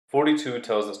42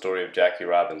 tells the story of Jackie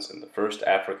Robinson, the first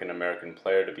African-American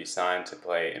player to be signed to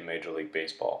play in Major League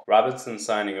Baseball. Robinson's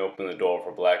signing opened the door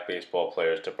for black baseball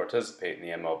players to participate in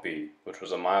the MLB, which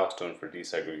was a milestone for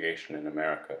desegregation in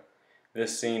America.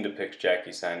 This scene depicts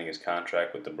Jackie signing his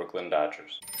contract with the Brooklyn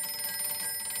Dodgers.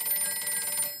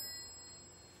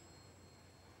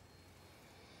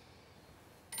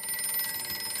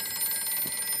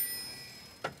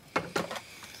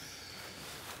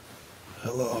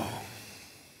 Hello.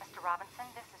 Mr. Robinson,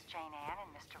 this is Jane Ann in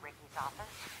Mr. Rickey's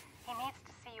office. He needs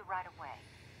to see you right away.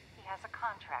 He has a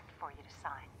contract for you to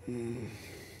sign.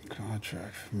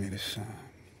 Contract for me to sign.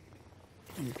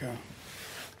 Okay.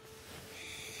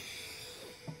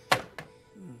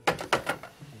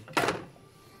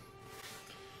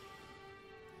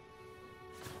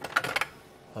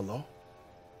 Hello?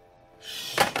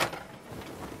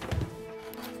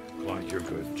 Well, you're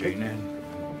good, Jane Ann.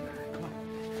 Come on.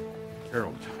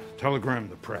 Harold, telegram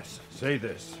the press. Say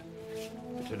this.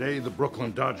 Today, the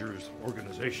Brooklyn Dodgers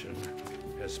organization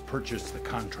has purchased the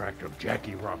contract of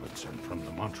Jackie Robinson from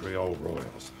the Montreal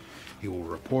Royals. He will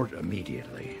report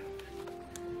immediately.